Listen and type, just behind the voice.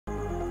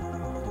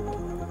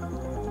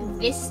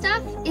This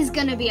stuff is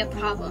gonna be a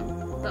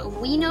problem, but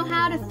we know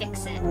how to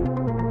fix it.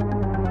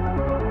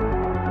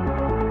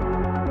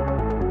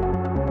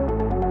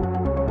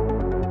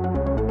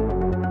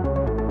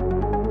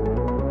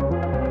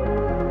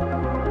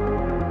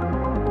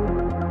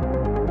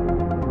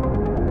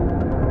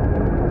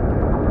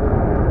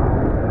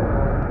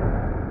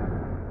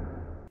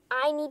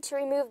 I need to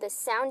remove the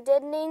sound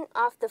deadening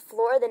off the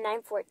floor of the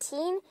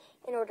 914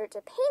 in order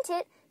to paint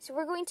it, so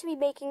we're going to be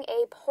making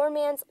a poor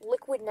man's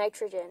liquid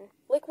nitrogen.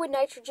 Liquid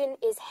nitrogen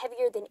is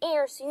heavier than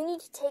air, so you need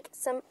to take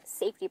some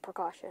safety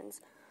precautions.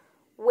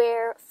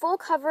 Wear full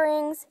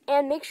coverings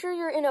and make sure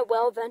you're in a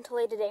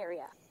well-ventilated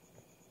area.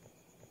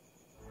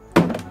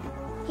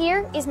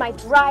 Here is my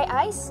dry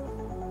ice.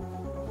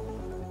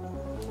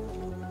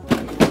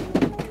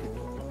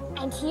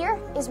 And here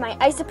is my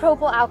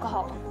isopropyl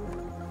alcohol.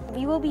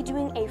 We will be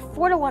doing a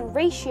 4-to-1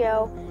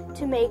 ratio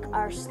to make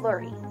our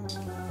slurry.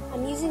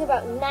 I'm using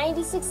about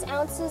 96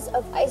 ounces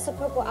of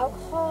isopropyl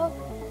alcohol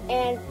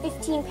and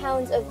 15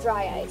 pounds of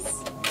dry ice.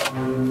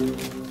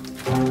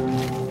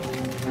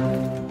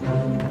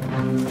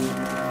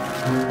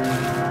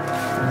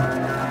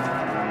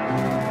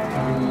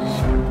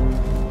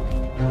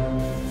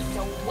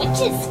 The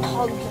witch's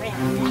cauldron.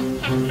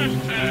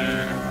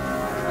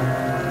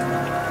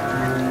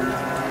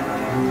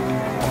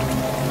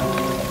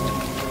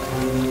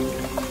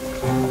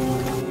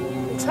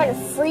 Try to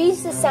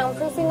freeze the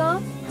soundproofing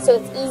off so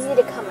it's easy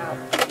to come out.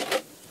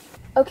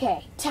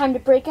 Okay, time to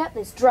break out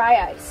this dry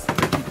ice.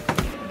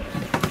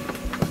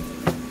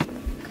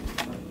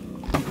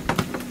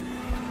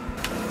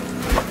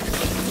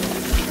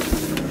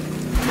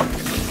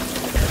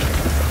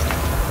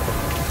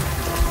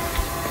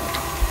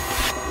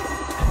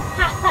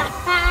 Ha ha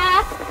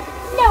ha!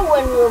 No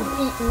one will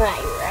beat my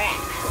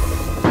wrath.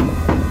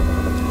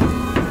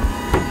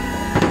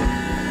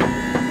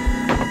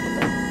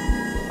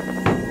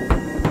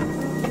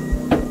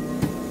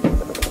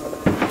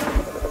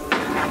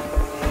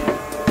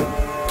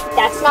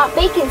 That's not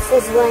bacon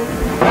sizzling.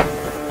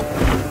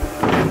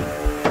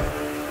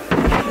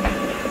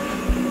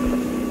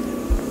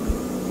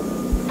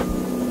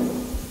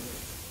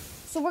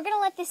 So we're going to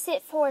let this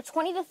sit for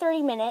 20 to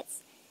 30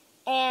 minutes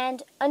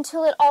and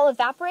until it all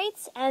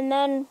evaporates, and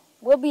then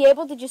we'll be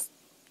able to just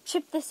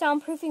chip the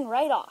soundproofing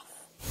right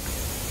off.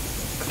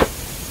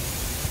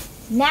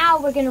 Now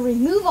we're going to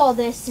remove all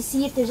this to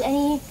see if there's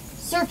any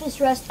surface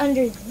rust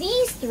under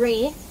these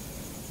three.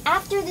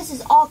 After this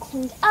is all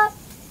cleaned up,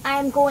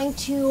 I'm going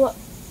to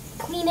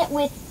clean it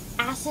with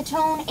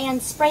acetone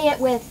and spray it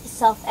with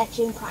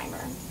self-etching primer.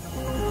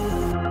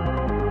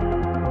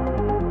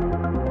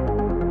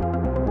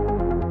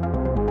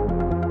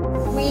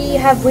 We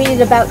have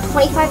waited about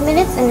 25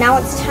 minutes and now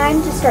it's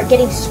time to start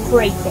getting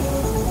spray painted.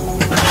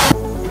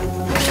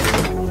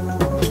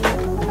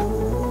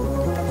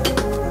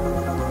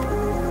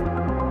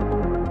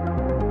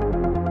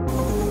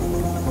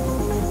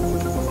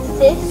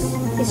 This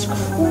is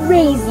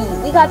crazy.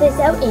 We got this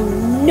out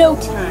in no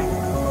time.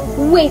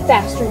 Way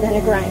faster than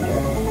a grinder.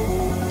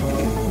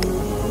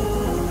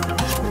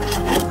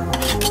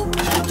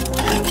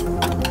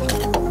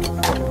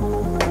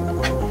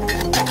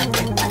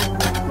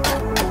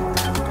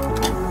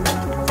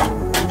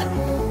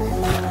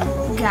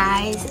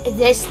 Guys,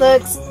 this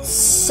looks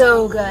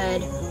so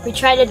good. We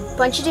tried a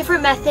bunch of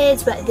different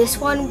methods, but this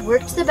one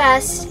worked the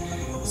best.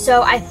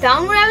 So I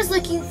found what I was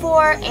looking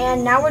for,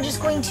 and now we're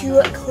just going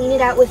to clean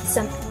it out with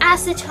some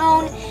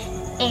acetone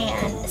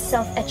and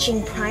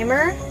self-etching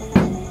primer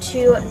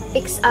to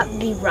fix up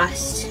the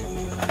rust.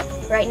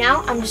 Right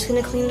now, I'm just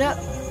going to clean it up.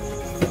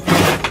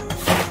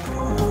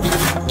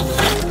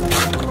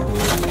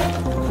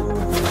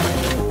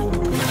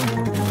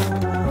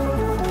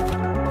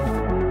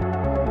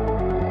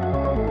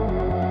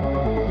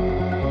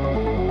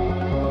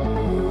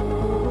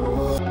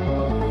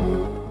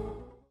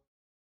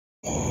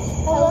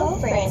 Hello,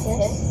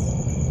 Francis.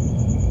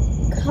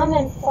 Come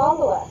and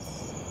follow us.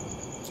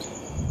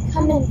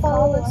 Come and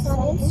follow us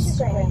on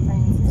Instagram,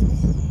 Francis.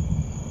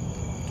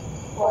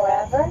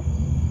 Forever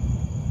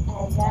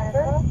and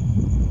ever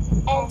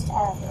and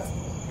ever.